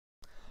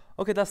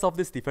Okay, let's solve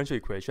this differential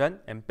equation,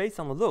 and based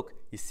on the look,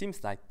 it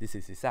seems like this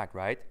is exact,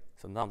 right?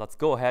 So now let's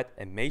go ahead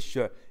and make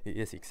sure it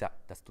is exact.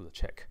 Let's do the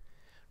check.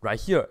 Right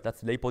here,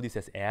 let's label this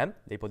as m,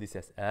 label this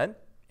as n,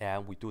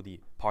 and we do the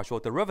partial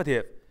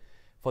derivative.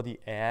 For the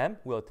m,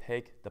 we'll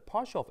take the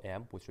partial of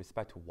m with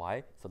respect to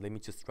y. So let me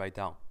just write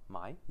down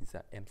mine is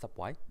m sub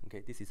y.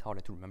 Okay, this is how I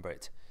like to remember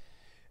it.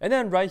 And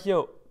then right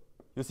here,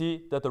 you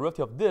see the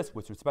derivative of this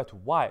with respect to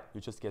y,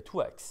 you just get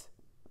 2x.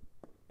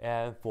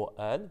 And for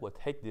n, we'll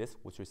take this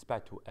with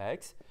respect to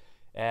x,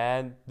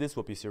 and this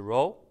will be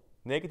 0.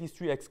 Negative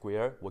 3x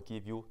squared will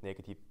give you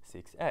negative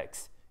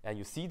 6x. And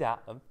you see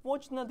that,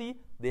 unfortunately,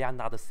 they are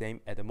not the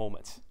same at the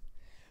moment.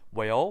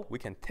 Well, we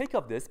can take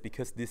up this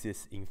because this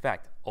is, in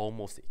fact,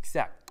 almost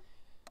exact.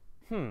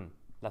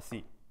 Let's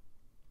see.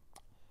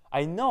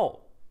 I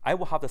know I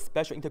will have the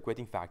special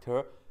integrating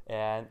factor,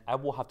 and I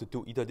will have to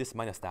do either this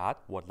minus that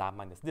or that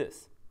minus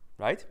this,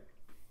 right?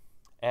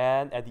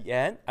 And at the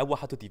end, I will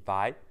have to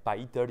divide by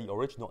either the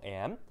original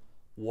m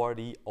or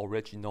the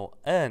original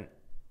n.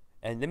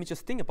 And let me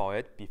just think about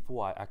it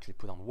before I actually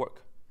put on the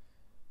work.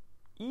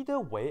 Either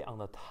way, on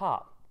the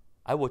top,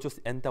 I will just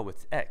end up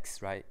with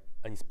x, right?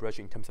 An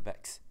expression in terms of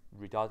x,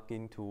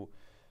 regarding to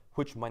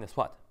which minus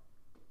what.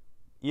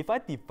 If I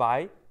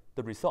divide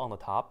the result on the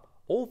top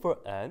over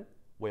n,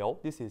 well,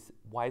 this is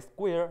y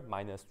squared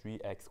minus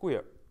 3x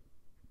squared.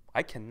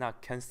 I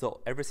cannot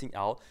cancel everything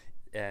out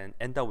and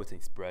end up with an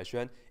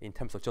expression in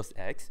terms of just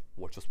x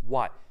or just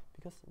y,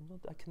 because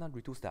I cannot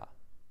reduce that.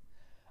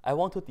 I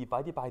want to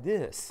divide it by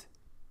this.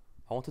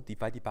 I want to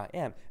divide it by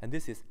m, and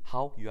this is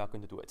how you are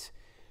going to do it.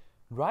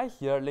 Right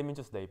here, let me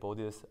just label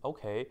this.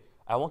 Okay,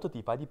 I want to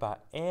divide it by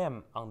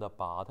m on the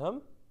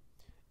bottom.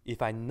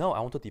 If I know I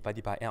want to divide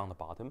it by m on the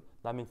bottom,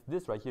 that means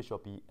this right here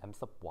should be m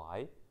sub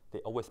y. They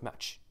always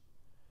match.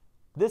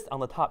 This on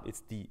the top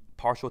is the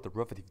partial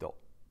derivative though.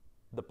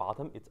 The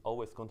bottom is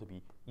always going to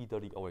be either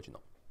the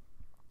original.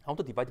 I want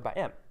to divide it by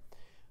m.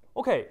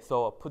 Okay,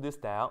 so I'll put this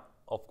down.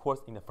 Of course,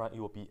 in the front, it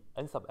will be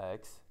n sub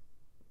x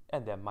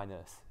and then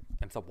minus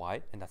m sub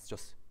y, and let's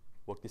just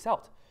work this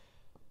out.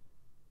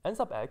 N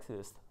sub x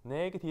is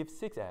negative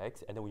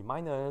 6x, and then we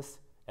minus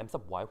m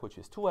sub y, which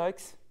is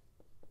 2x,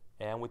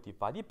 and we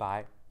divide it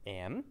by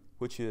m,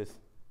 which is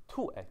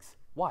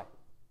 2xy.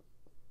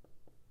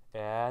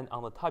 And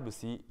on the top, you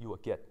see, you will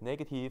get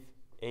negative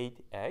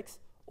 8x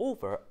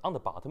over, on the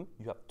bottom,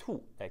 you have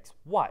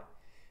 2xy.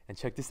 And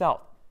check this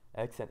out.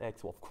 X and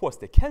x, well, of course,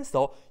 they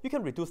cancel. You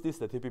can reduce this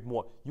a little bit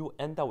more. You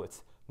end up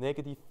with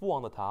negative 4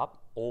 on the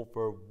top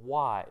over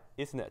y,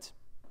 isn't it?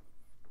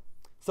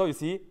 So you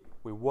see,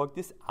 we work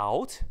this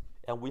out,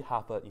 and we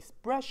have an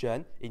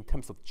expression in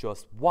terms of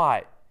just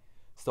y.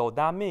 So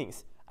that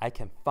means I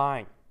can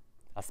find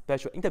a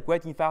special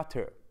integrating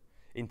factor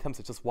in terms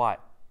of just y.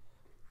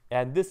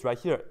 And this right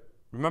here,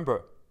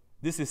 remember,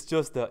 this is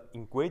just the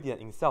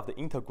ingredient itself, the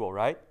integral,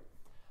 right?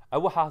 I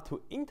will have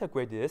to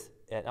integrate this,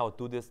 and I will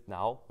do this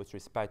now with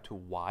respect to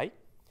y.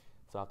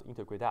 So I have to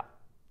integrate that.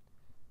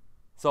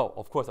 So,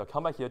 of course, I'll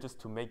come back here just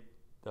to make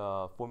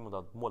the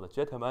formula more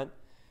legitimate.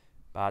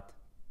 But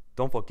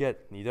don't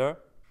forget neither.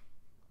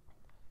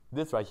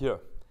 This right here,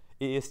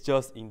 it is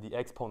just in the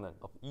exponent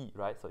of e,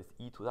 right? So it's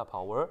e to that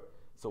power.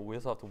 So we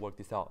also have to work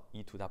this out,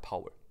 e to that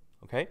power,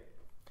 okay?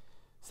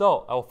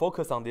 So I will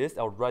focus on this.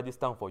 I'll write this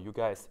down for you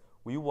guys.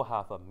 We will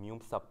have a mu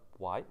sub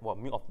y, well,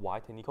 mu of y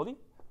technically,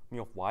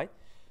 mu of y.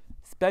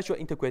 Special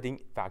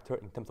integrating factor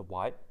in terms of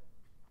y.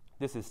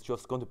 This is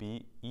just going to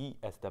be e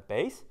as the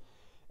base.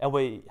 And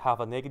we have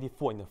a negative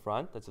 4 in the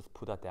front. Let's just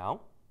put that down.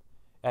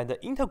 And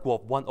the integral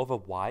of 1 over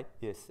y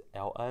is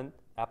ln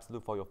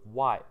absolute value of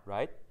y,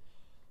 right?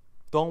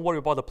 Don't worry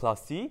about the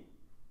plus c.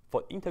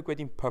 For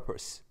integrating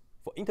purpose,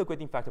 for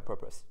integrating factor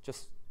purpose,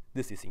 just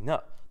this is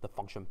enough, the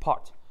function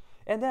part.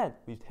 And then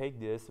we take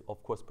this,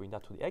 of course, bring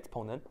that to the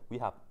exponent. We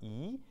have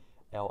e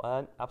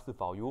ln absolute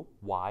value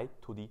y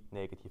to the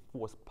negative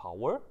 4th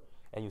power,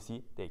 and you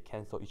see they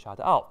cancel each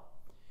other out.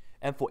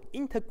 And for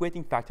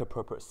integrating factor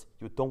purpose,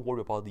 you don't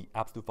worry about the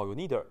absolute value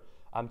neither.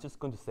 I'm just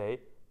going to say,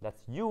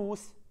 let's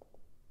use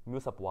mu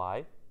sub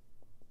y,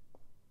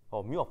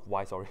 or mu of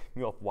y, sorry,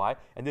 mu of y,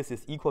 and this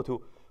is equal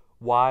to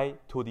y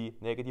to the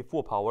negative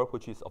 4 power,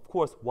 which is, of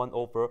course, 1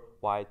 over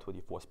y to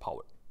the 4th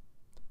power.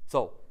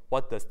 So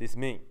what does this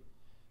mean?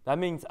 That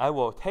means I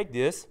will take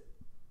this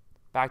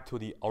back to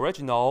the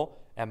original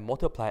and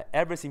multiply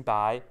everything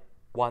by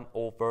 1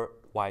 over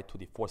y to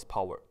the 4th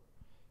power.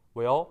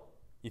 Well,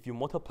 if you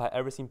multiply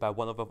everything by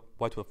 1 over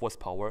y to the 4th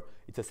power,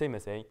 it's the same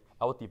as saying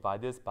I will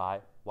divide this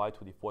by y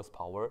to the 4th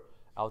power,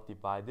 I'll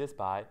divide this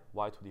by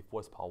y to the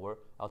 4th power,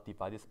 I'll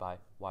divide this by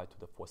y to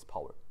the 4th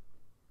power.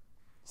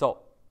 So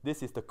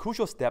this is the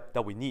crucial step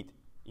that we need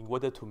in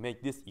order to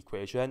make this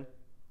equation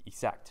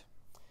exact.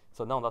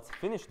 So now let's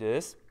finish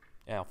this,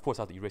 and of course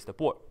I have to erase the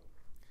board.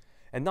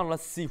 And now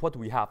let's see what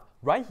we have.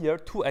 Right here,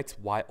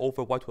 2xy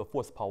over y to the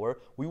 4th power,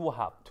 we will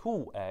have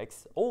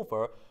 2x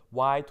over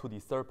y to the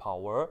 3rd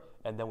power,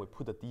 and then we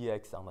put the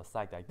dx on the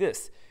side like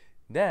this.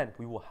 Then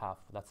we will have,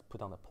 let's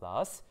put on the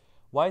plus,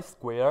 y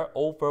squared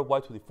over y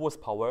to the 4th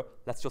power,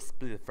 let's just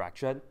split the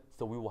fraction.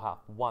 So we will have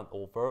 1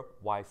 over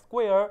y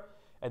squared.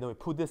 And then we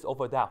put this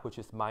over that, which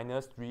is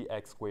minus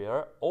 3x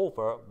squared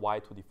over y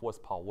to the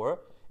 4th power.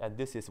 And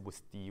this is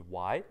with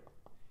dy.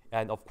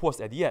 And of course,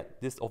 at the end,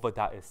 this over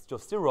that is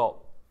just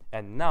 0.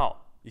 And now,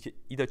 you can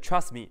either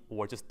trust me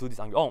or just do this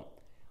on your own.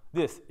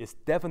 This is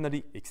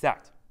definitely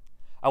exact.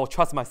 I will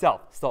trust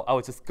myself, so I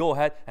will just go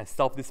ahead and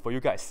solve this for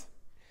you guys.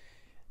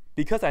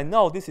 Because I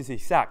know this is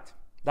exact,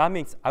 that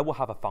means I will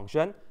have a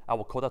function. I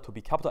will call that to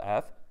be capital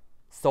F,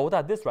 so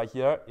that this right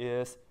here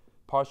is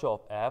partial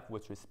of f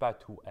with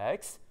respect to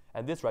x,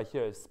 and this right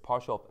here is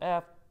partial of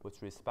f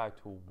with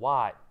respect to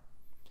y.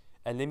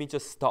 And let me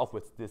just start off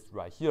with this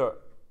right here.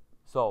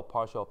 So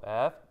partial of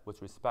f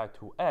with respect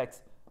to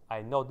x,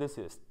 I know this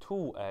is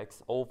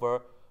 2x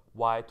over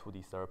y to the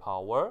 3rd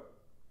power.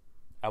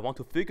 I want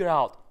to figure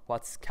out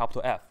what's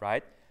capital F,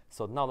 right?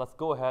 So now let's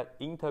go ahead,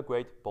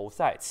 integrate both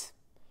sides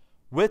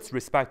with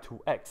respect to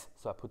x.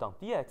 So I put down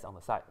dx on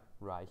the side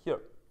right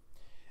here.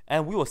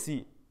 And we will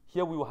see,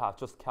 here we will have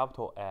just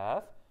capital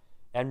F.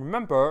 And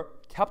remember,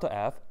 capital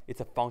F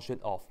is a function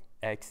of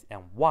x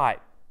and y.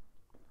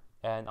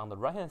 And on the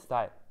right-hand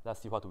side,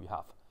 let's see what do we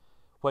have.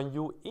 When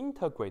you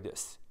integrate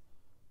this,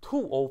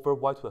 2 over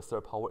y to the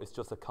 3rd power is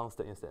just a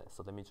constant instead.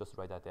 So let me just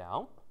write that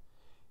down.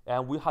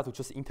 And we have to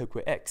just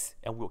integrate x,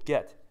 and we'll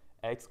get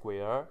x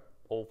squared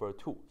over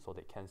 2. So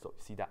they cancel.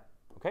 See that?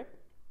 Okay?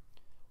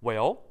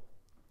 Well,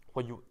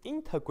 when you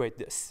integrate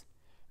this,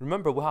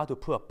 remember we have to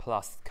put a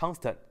plus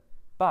constant.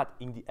 But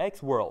in the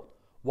x world,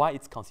 y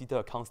is considered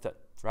a constant,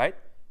 right?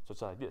 So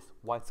just like this,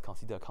 y is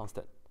considered a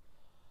constant.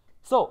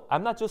 So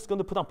I'm not just going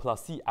to put down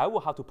plus c. I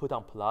will have to put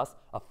down plus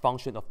a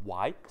function of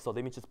y. So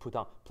let me just put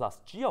down plus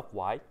g of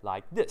y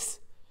like this.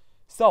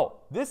 So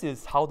this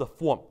is how the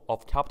form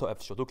of capital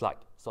F should look like.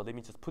 So let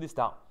me just put this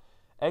down.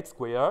 X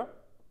squared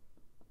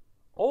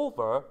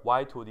over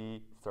y to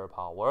the 3rd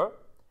power.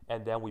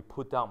 And then we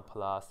put down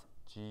plus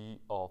g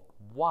of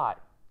y.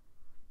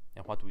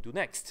 And what do we do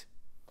next?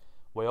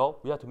 Well,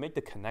 we have to make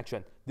the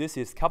connection. This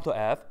is capital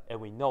F, and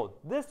we know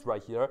this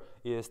right here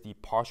is the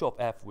partial of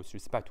f with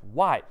respect to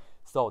y.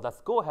 So let's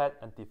go ahead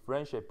and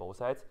differentiate both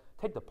sides.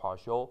 Take the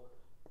partial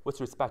with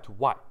respect to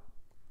y.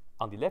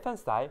 On the left-hand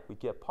side, we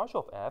get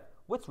partial of f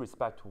with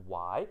respect to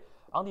y.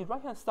 On the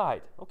right-hand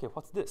side, okay,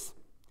 what's this?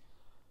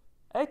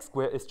 X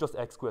squared is just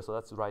x squared, so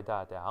let's write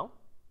that down.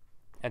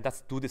 And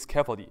let's do this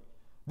carefully.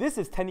 This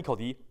is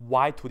technically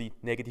y to the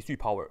negative 3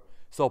 power.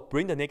 So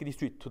bring the negative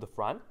 3 to the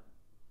front.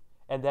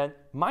 And then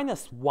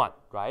minus 1,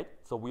 right?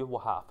 So we will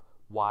have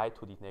y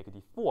to the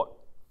negative 4.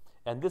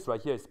 And this right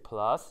here is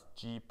plus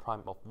g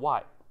prime of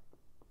y.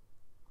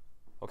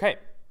 Okay.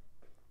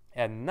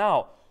 And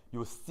now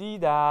you see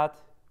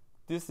that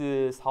this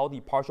is how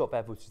the partial of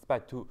f with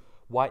respect to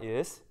y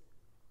is.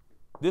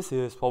 This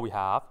is what we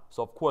have.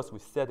 So of course we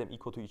set them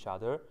equal to each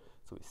other.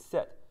 So we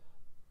set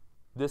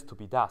this to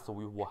be that. So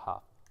we will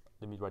have,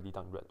 let me write it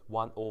down in red,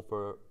 1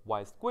 over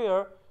y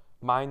squared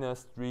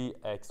minus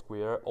 3x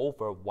squared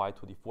over y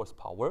to the 4th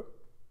power.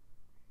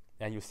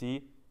 And you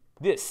see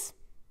this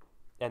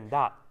and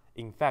that,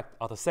 in fact,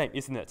 are the same,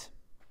 isn't it?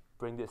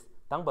 Bring this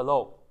down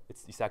below.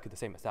 It's exactly the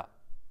same as that.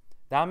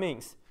 That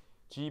means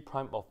g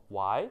prime of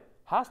y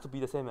has to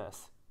be the same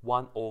as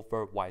 1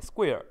 over y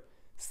squared.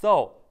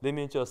 So let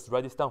me just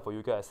write this down for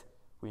you guys.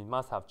 We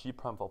must have g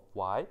prime of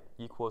y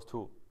equals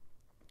to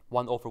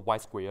 1 over y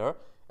squared.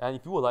 And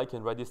if you would like, you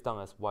can write this down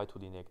as y to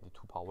the negative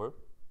 2 power,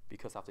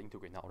 because I have to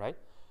integrate now, right?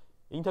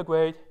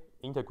 Integrate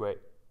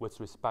with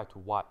respect to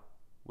y,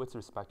 with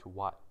respect to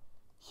y.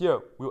 Here,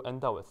 we'll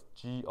end up with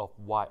g of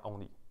y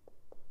only.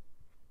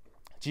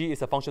 G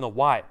is a function of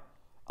y.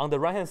 On the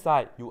right-hand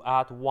side, you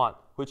add 1,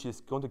 which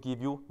is going to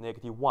give you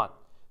negative 1,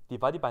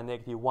 divided by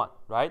negative 1,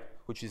 right?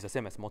 Which is the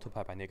same as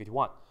multiplied by negative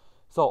 1.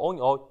 So all in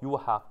all, you will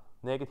have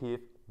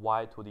negative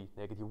y to the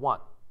negative 1.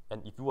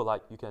 And if you would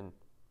like, you can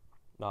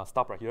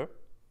stop right here.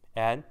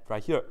 And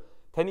right here,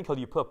 technically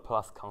you put a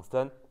plus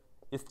constant.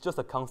 It's just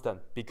a constant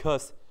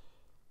because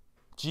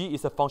g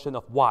is a function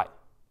of y.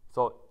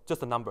 So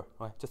just a number,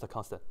 right? Just a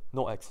constant.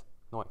 No x,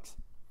 no x.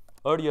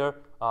 Earlier,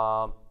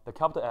 the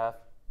capital F,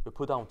 we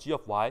put down g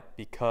of y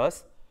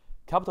because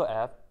capital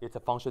F is a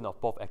function of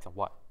both x and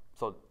y.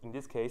 So in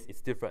this case,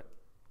 it's different.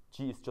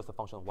 G is just a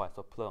function of y,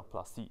 so put down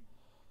plus c.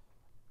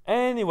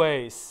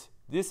 Anyways,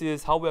 this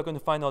is how we are going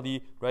to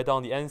finally write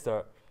down the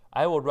answer.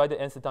 I will write the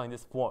answer down in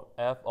this form.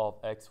 F of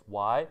x,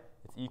 y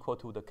is equal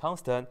to the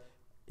constant.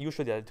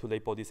 Usually I like to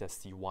label this as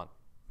C1.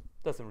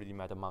 Doesn't really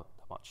matter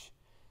much.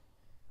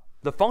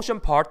 The function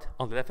part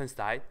on the left-hand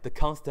side, the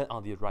constant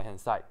on the right-hand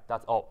side.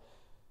 That's all.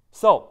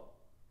 So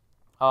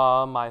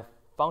my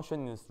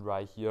function is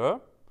right here.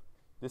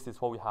 This is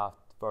what we have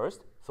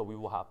first. So we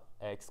will have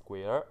x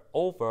squared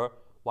over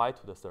y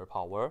to the 3rd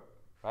power,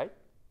 right?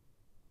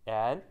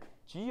 And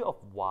g of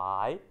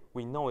y,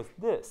 we know is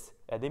this.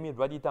 And let me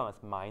write it down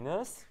as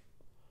minus.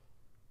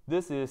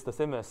 This is the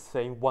same as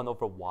saying 1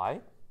 over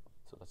y.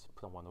 So let's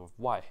put on 1 over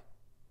y.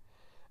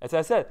 As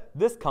I said,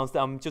 this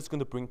constant I'm just going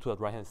to bring to the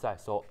right-hand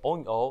side. So all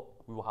in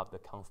all, we will have the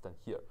constant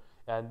here.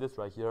 And this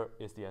right here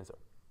is the answer.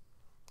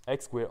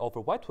 x squared over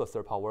y to the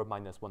third power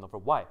minus 1 over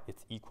y.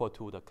 It's equal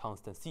to the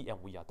constant c,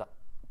 and we are done.